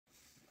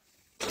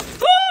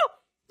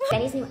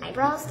Betty's new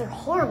eyebrows, they're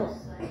horrible.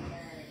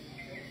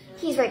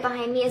 He's right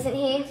behind me, isn't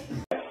he?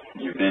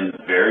 You've been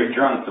very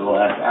drunk for the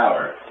last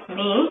hour.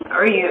 Me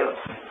or you?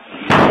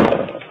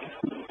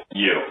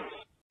 You.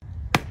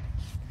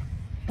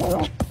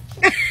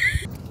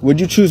 Would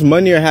you choose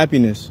money or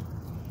happiness?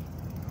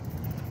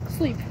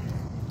 Sleep.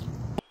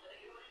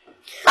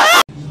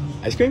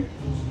 Ice cream?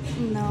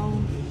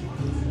 No.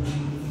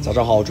 早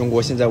上好，中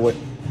国现在问。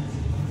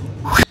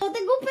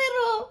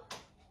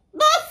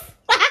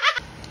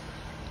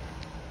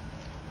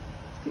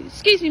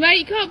 Excuse me, mate.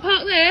 You can't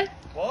park there.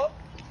 What?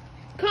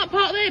 Can't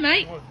park there,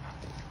 mate.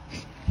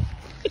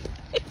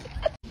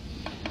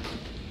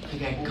 You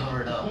got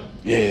covered up.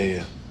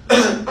 Yeah.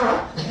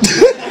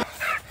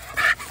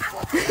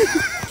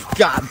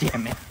 God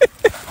damn it.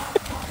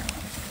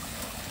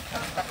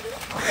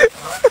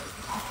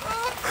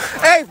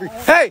 Avery,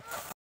 hey!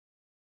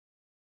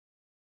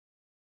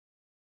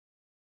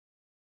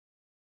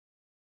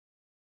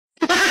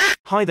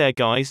 Hi there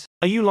guys,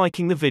 are you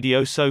liking the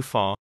video so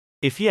far?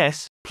 If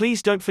yes,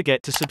 please don't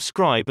forget to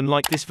subscribe and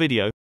like this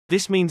video,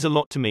 this means a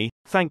lot to me,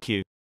 thank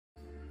you.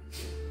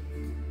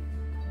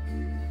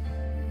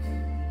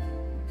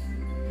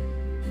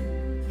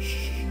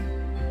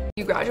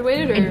 You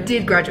graduated or? I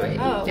did graduate.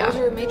 Oh, yeah. what was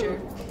your major?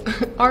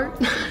 Art.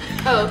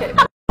 Oh, okay.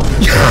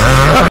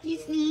 You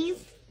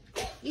sneeze?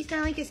 You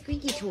sound like a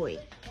squeaky toy.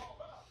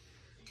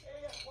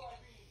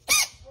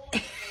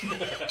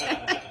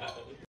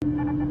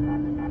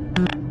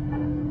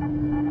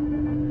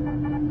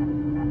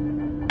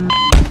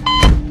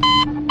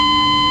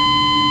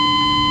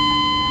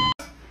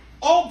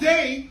 All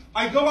day,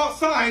 I go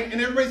outside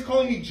and everybody's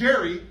calling me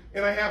Jerry,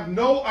 and I have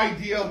no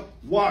idea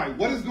why.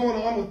 What is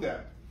going on with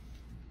that?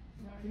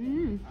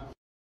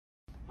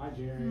 Hi,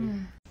 Jerry.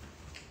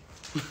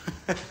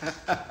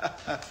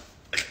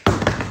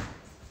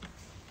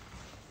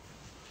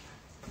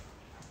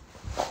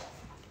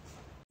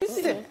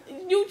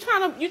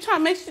 You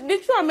trying to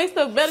make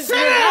stuff better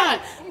than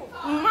not.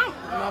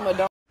 Mama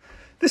don't.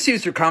 This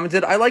user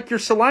commented, I like your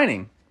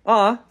salining.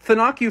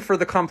 Thank you for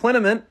the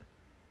compliment.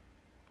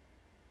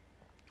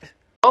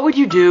 What would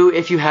you do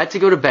if you had to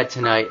go to bed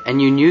tonight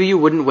and you knew you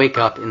wouldn't wake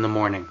up in the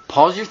morning?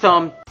 Pause your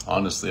thumb.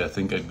 Honestly, I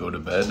think I'd go to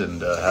bed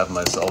and have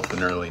myself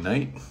an early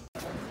night.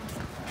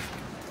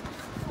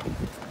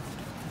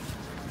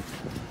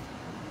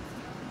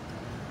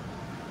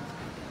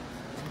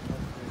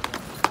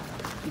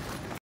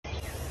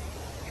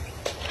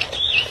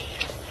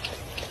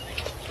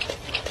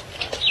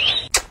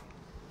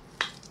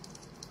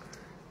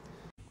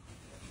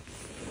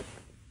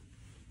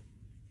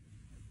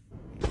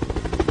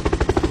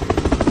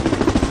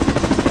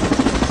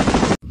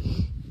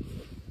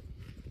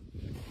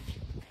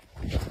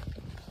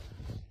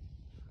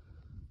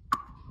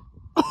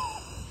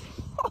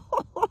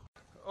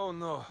 Oh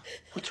no.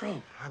 What's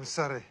wrong? I'm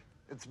sorry.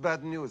 It's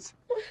bad news.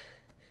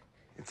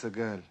 It's a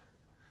girl.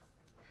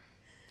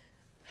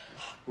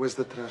 Where's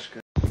the trash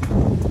can?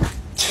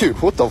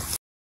 Dude, what the f?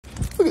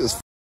 Look at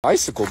this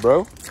icicle,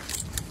 bro.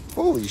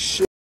 Holy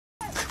shit.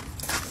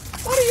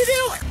 What are you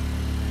doing?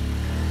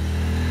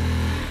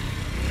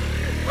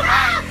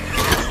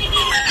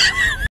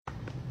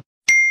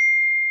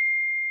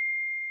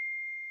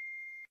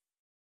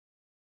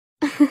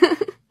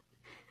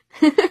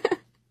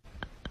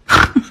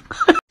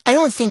 I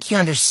don't think you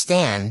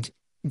understand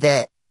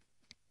that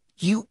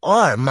you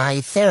are my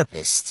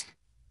therapist.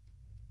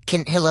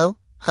 Hello?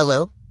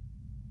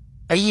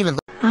 Are you even?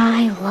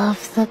 I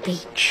love the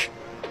beach.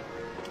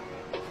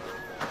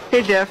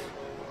 Hey Jeff,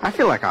 I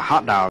feel like a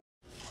hot dog.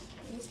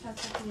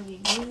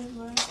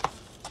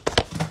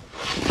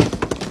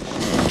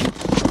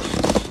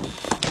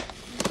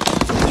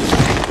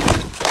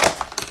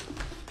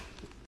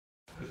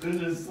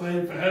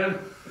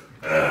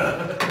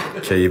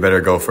 Okay, you better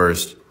go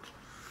first.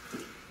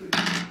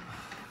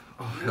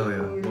 Oh, hell yeah.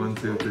 1,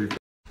 2, 3.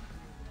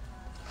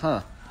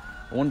 Huh.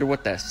 I wonder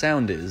what that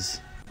sound is.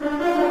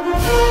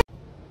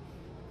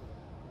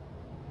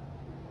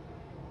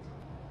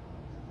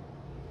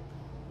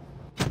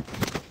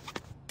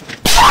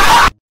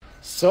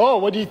 So,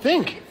 what do you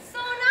think? So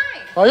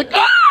nice. Are you...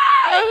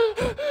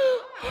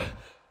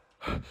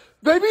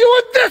 Baby, you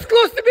were this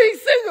close to being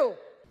single!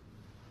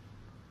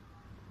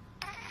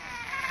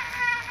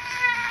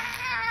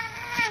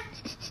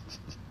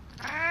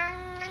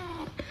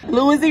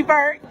 Louis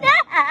Bird.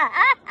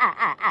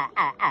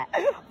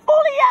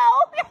 Julio.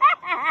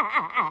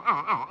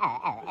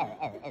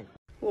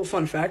 Little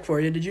fun fact for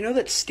you. Did you know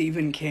that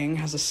Stephen King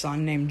has a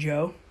son named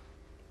Joe?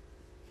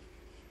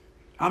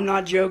 I'm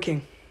not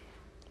joking,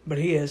 but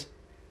he is.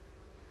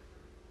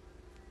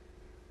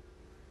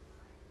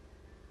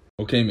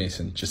 Okay,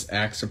 Mason, just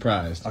act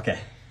surprised. Okay.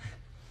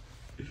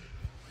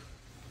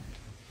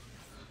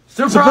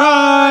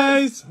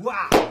 Surprise!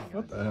 Wow!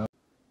 What the hell?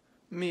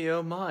 Me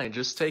oh my,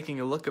 just taking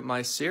a look at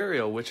my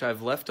cereal, which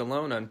I've left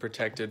alone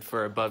unprotected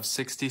for above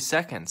 60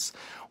 seconds.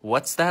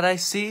 What's that I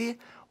see?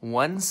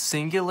 One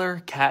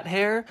singular cat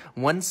hair?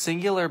 One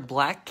singular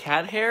black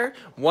cat hair?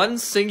 One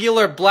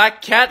singular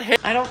black cat hair?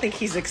 I don't think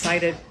he's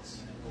excited.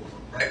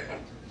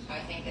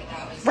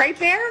 Right?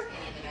 bear?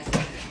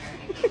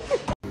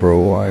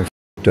 Bro, I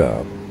f***ed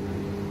up.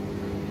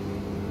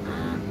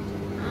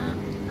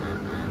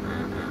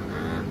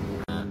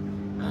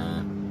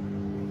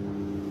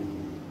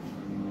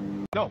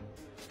 No,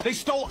 they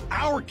stole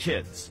our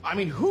kids. I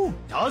mean, who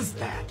does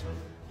that?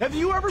 Have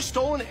you ever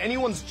stolen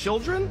anyone's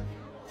children?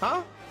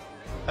 Huh?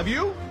 Have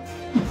you?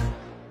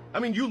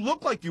 I mean, you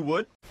look like you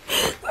would.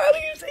 How do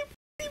you say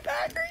f***ing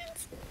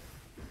backwards?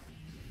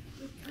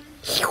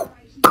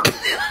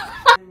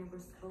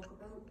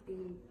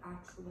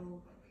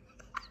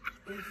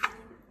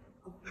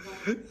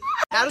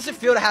 How does it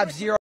feel to have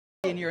zero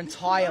in your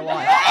entire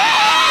life?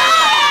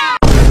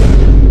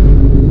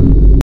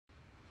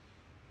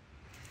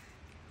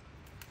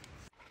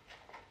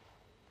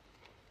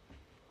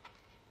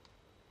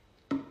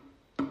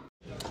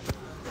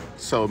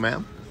 So,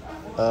 ma'am,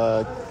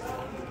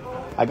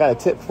 I got a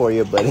tip for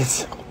you, but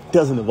it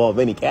doesn't involve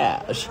any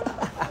cash.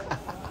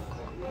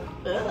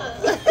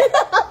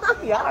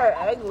 Y'all are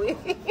ugly.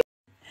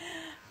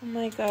 Oh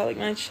my god, like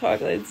my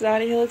chocolate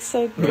daddy, he looks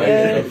so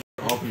good.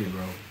 Off me,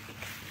 bro.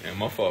 Yeah,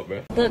 my fault,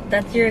 bro. Look,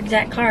 that's your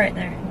exact car right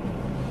there.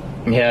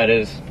 Yeah, it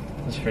is.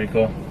 That's pretty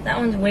cool. That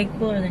one's way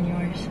cooler than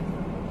yours.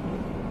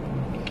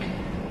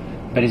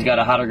 Bet he's got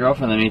a hotter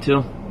girlfriend than me,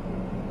 too.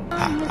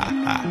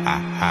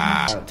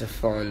 Out to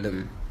find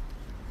them.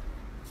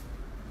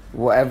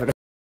 Whatever the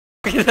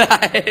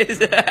that is.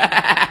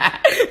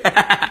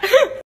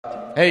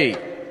 Hey,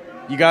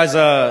 you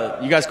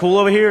guys cool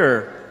over here?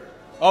 Or?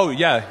 Oh,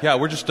 yeah,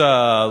 we're just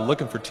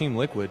looking for Team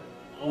Liquid.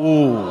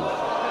 Ooh.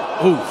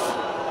 Oof.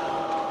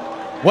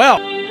 Well.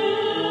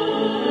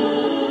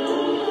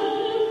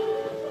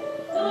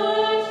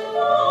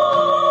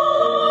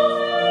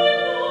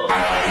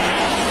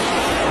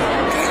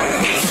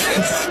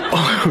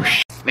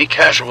 Me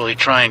casually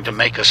trying to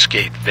make a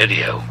skate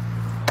video.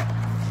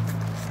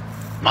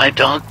 My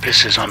dog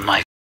pisses on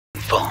my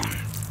phone.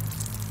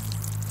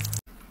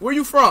 Where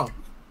you from?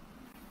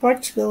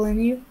 Portugal,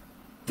 and you?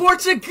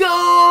 Portugal!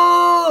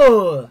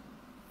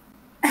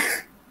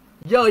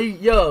 Yo,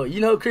 you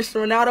know who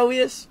Cristiano Ronaldo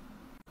is?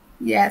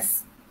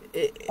 Yes.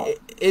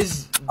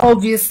 Is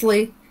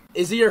Obviously.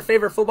 Is he your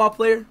favorite football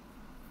player?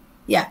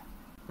 Yeah.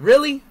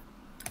 Really?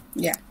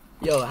 Yeah.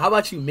 Yo, how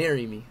about you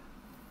marry me?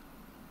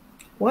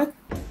 What?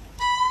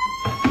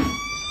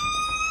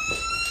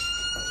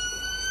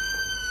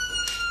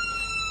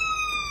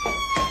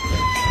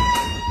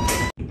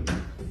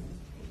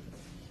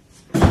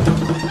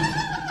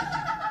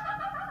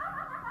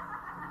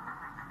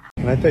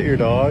 Can I pet your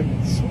dog?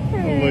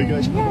 Oh my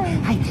gosh.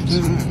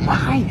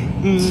 Hi.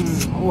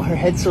 Oh, her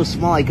head's so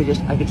small. I could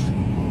just.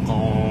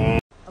 Oh.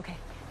 Okay,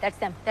 that's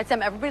them. That's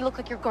them. Everybody look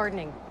like you're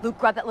gardening. Luke,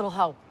 grab that little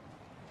hoe.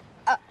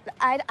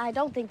 I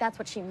don't think that's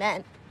what she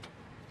meant.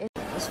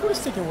 This food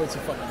is taking way too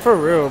fucking. For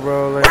real,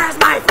 bro. Like, Where's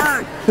my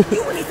phone?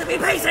 You need to be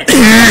patient.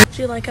 Would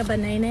you like a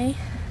banana?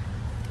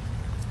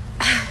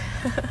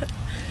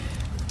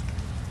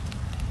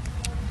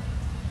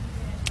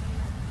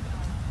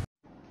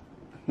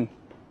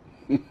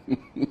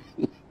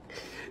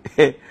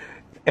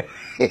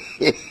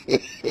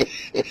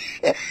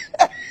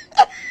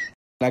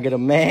 I get a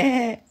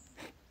man.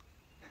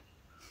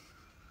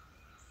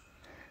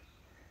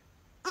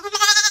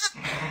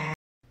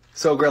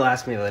 So a girl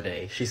asked me the other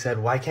day, she said,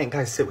 why can't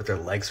guys sit with their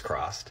legs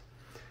crossed?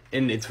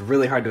 And it's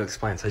really hard to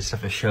explain, so I just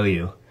have to show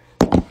you.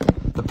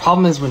 The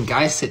problem is when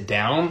guys sit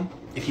down,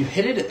 if you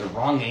hit it at the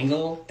wrong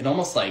angle, it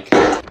almost like...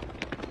 Come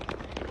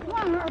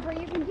on, Harper,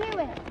 you can do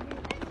it.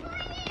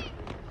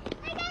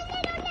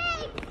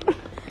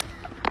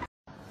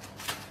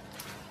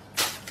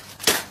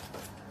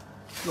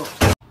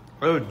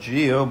 Oh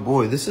gee, oh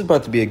boy, this is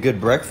about to be a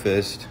good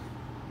breakfast.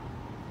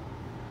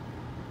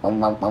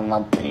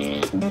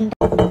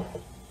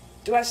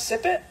 do I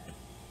sip it?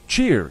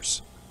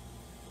 Cheers.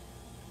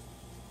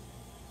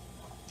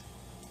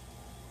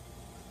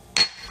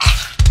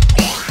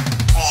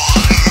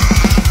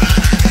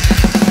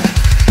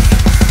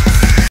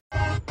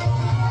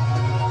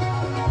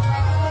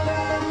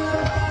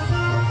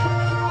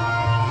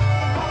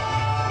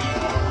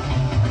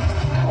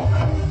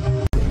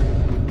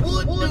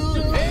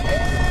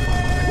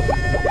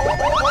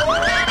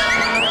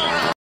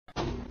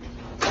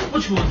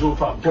 Which ones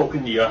will I broke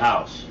into your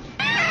house?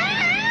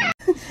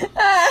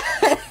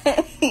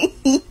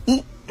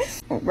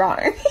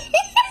 Wrong.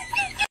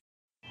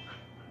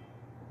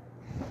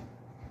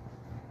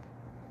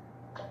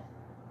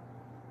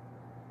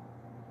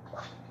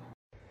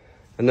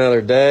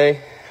 Another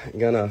day.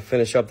 Gonna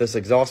finish up this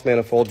exhaust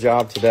manifold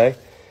job today.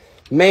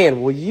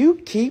 Man, will you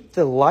keep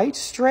the light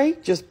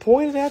straight? Just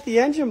point it at the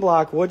engine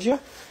block, would you?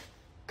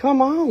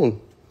 Come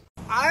on.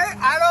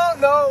 I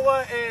don't know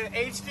what an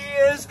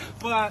HD is,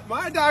 but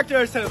my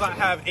doctor says I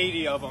have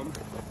 80 of them.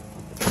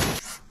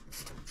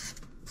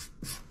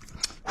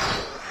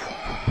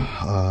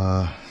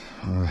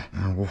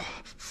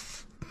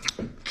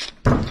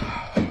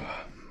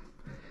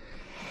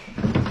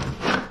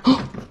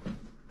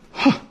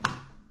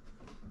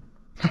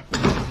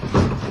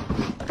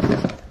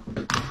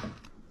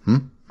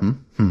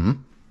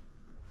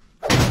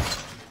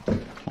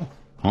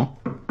 Huh?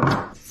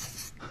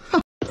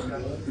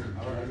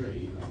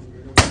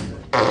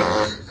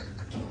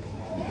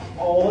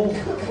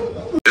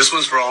 This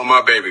one's for all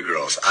my baby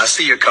girls. I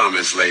see your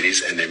comments,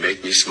 ladies, and they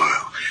make me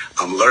smile.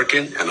 I'm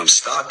lurking and I'm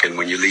stalking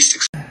when you least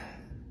expect.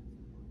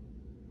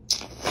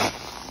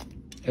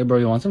 Hey, bro,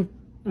 you want some?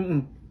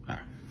 Mm-mm.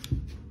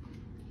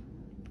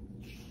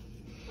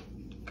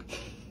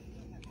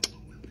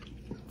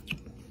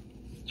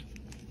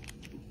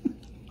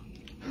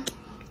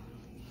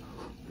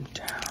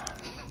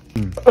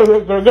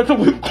 Get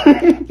some whipped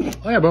cream.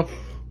 Oh, yeah, bro.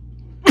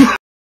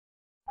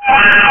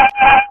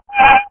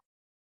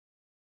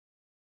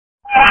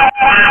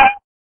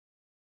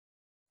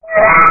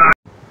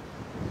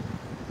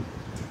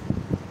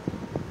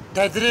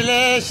 تدري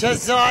ليش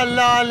ازعل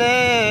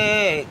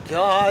عليك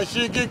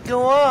عاشقك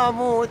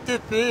واموت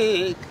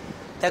فيك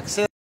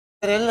تكسر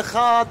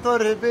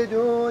الخاطر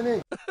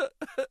بدوني.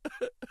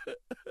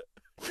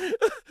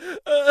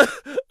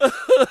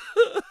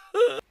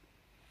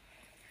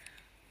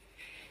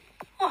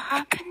 What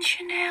happened,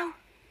 Chanel?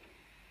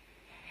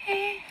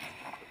 Hey?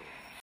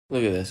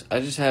 Look at this. I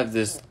just have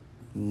this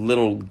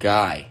little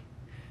guy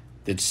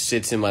that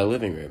sits in my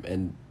living room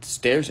and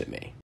stares at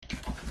me.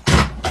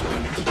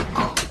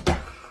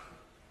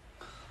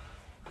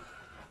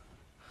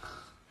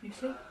 You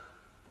see?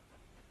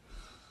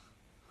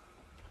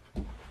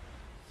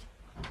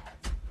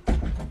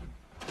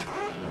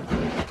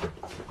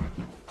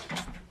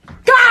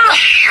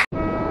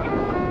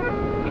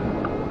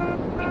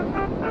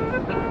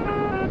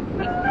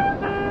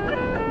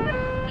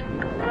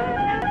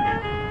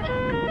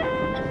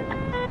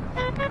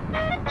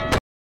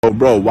 Oh,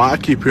 bro, why I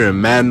keep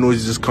hearing mad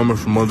noises just coming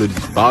from under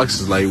these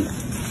boxes? Like,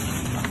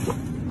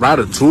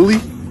 Ratatouille?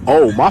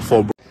 Oh, my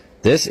fault, bro.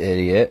 This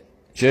idiot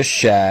just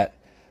shat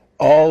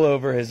all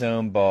over his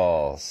own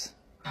balls.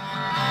 Hey,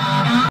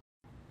 Dad,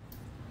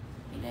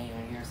 you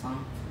wanna hear a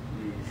song?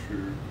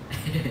 Sure.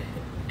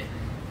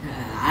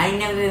 I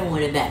never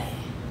went to bed.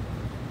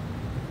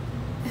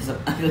 It's an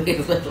ugly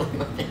little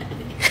daddy.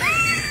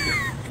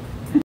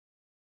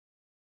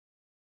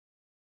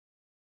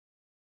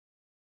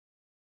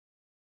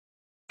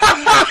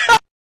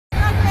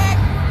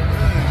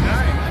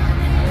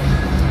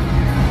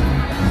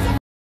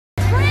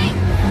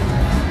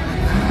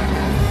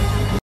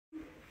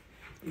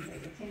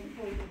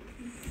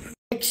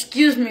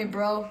 Excuse me,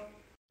 bro.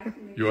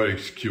 You are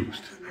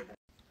excused.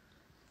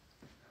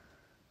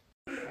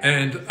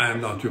 And I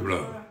am not your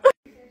brother.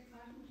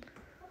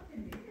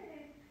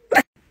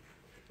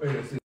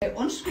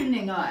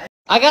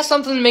 I got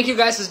something to make you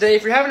guys' day.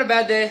 If you're having a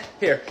bad day,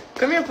 here,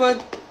 come here,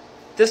 bud.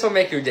 This will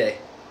make your day.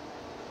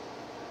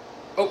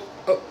 Oh.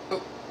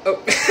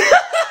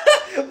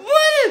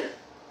 What?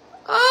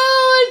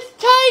 Oh, it's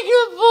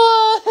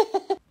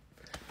Tiger Boy.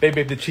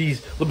 Babe, the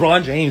cheese.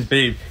 LeBron James,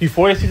 babe.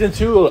 Euphoria season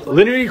 2.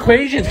 Linear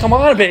equations. Come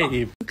on,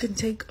 babe. You can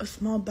take a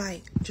small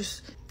bite.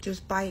 Just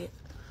bite it.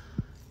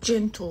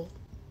 Gentle.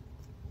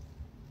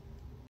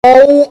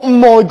 Oh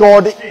my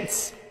god,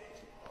 is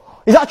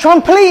that a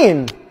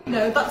trampoline?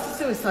 No, that's a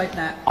suicide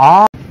net.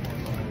 Ah.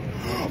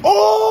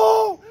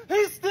 Oh,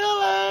 he's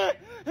stealing!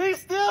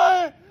 He's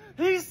stealing!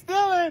 He's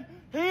stealing!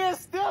 He is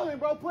stealing,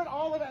 bro. Put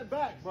all of that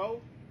back, bro.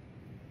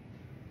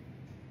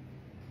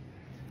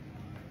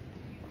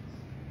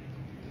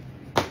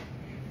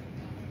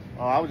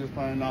 Oh, I was just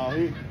playing. No,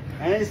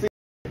 I ain't see.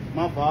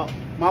 My fault.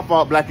 My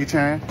fault, Blackie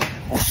Chan.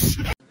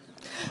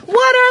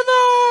 What are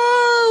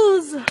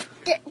those?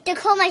 They're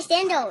called my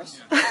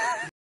sandals.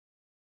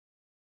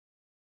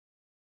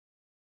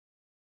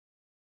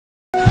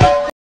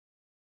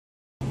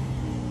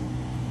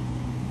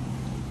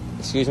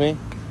 Excuse me?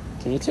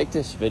 Can you take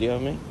this video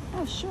of me?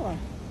 Oh, sure.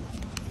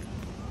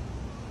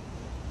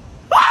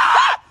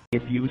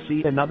 If you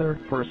see another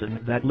person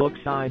that looks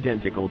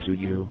identical to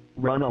you,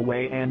 run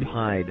away and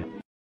hide.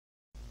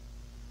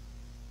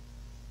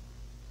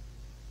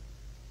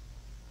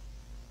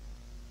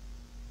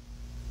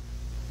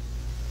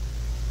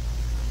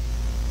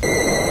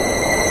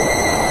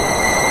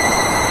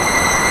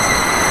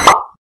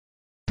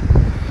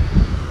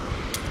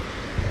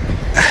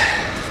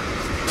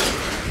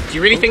 Do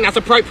you really think that's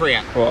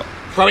appropriate? What?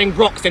 Throwing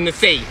rocks in the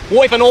sea.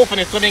 What if an orphan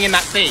is swimming in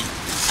that sea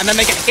and then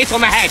they get hit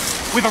on the head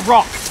with a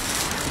rock?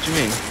 What do you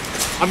mean?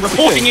 I'm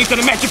reporting you to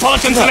the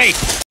Metropolitan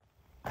Police!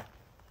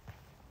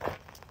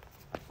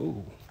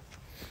 Ooh.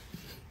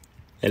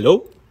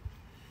 Hello?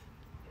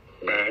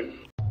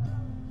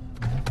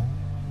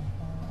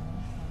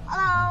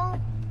 Hello.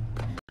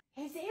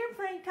 Is the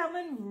airplane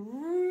coming?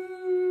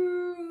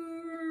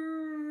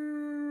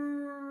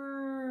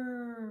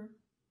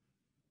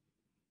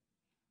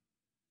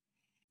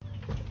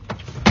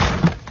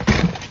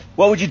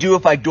 What would you do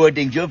if I door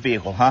dinged your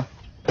vehicle, huh?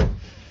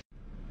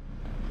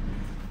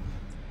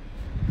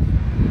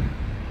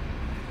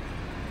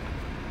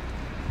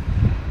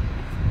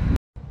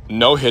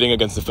 No hitting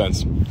against the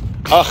fence.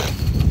 Ugh.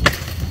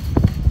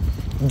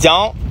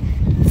 Don't.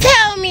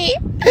 Tell me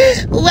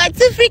what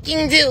to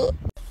freaking do.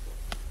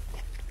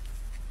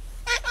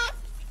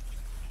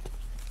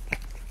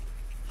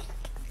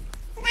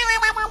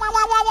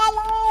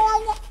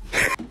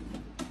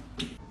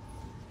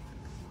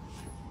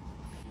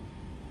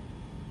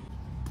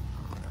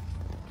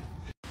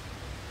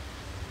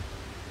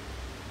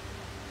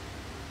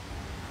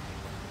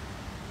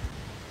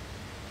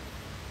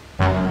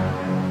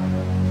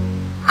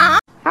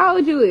 how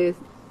old you is?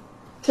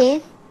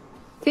 10.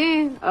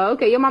 10? Oh,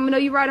 okay. Your mama know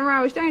you riding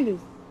around with strangers?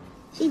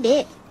 She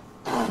did.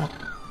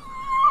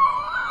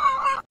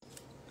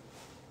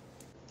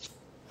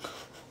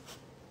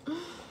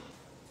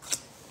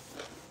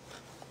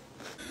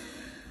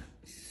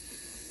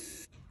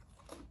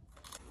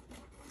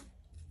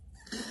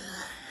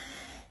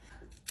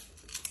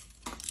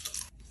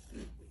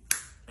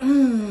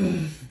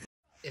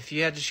 If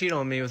you had to cheat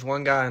on me with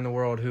one guy in the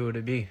world, who would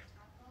it be?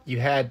 You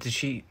had to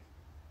cheat.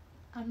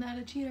 I'm not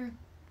a cheater.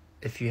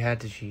 If you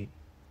had to cheat.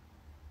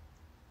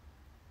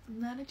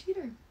 I'm not a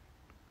cheater.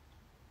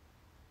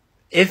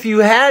 If you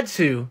had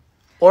to,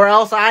 or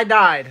else I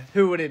died,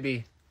 who would it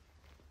be?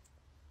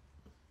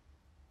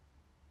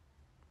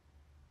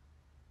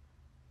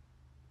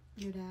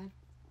 Your dad.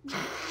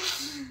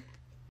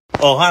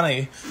 Oh,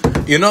 honey,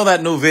 you know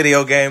that new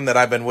video game that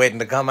I've been waiting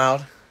to come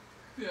out?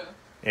 Yeah.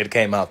 It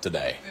came out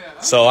today. Yeah.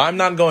 So I'm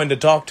not going to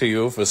talk to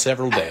you for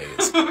several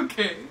days.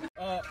 Okay.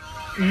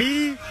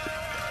 Me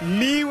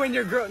when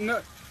your girl,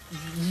 no,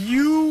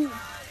 you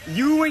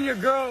when your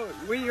girl,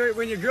 when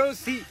your girl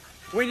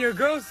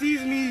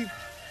sees me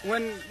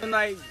when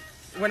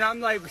I'm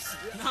like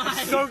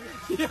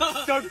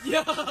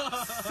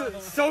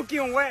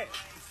soaking wet.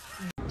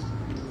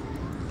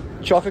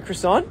 Chocolate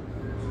croissant?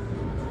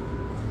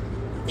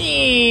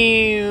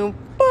 Can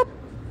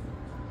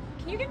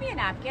you give me a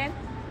napkin?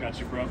 Got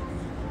you, bro.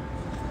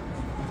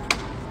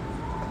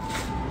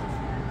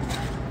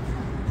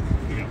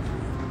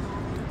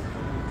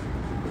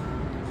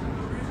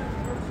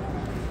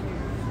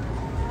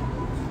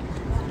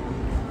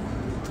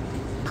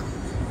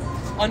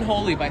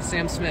 Unholy by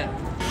Sam Smith.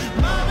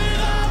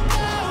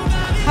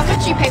 How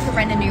much do you pay for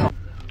rent in New York?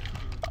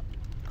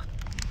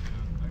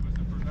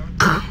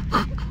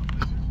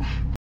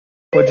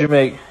 What'd you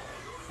make?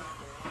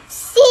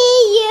 See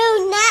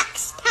you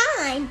next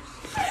time.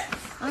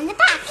 On the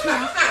back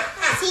here.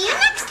 See you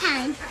next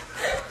time.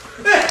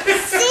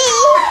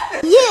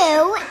 C-U-N-T.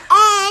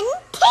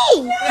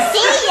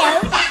 See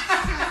you next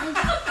time.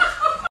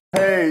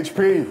 HP,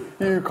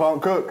 you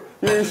can't cook.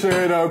 You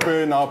should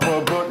open up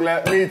a book.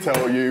 Let me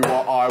tell you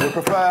what I would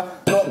prefer.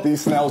 Not these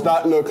snails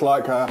that look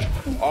like her.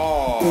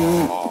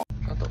 Oh.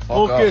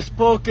 Focus,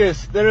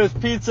 focus. There is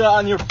pizza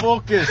on your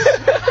focus.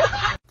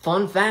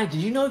 Fun fact, did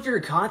you know if you're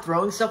caught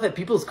throwing stuff at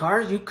people's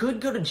cars, you could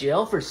go to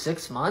jail for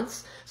 6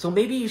 months? So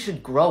maybe you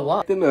should grow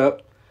up.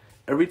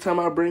 Every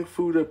time I bring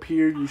food up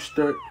here, you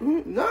start,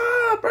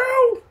 nah,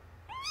 bro.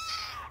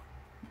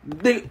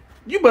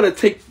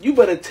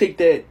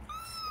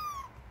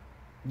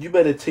 You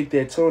better take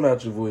that tone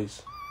out your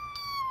voice.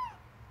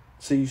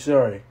 Say you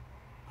sorry.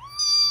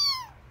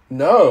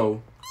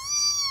 No.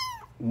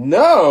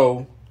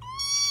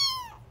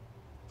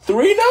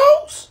 3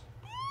 no's?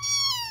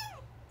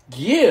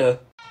 Yeah.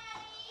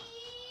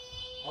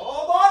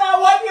 Hold on,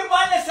 I'll wipe your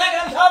butt in a second.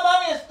 I'm telling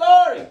mommy a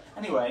story.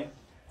 Anyway.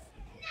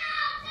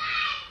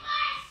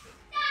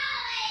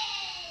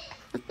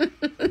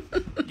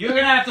 You're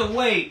gonna have to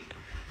wait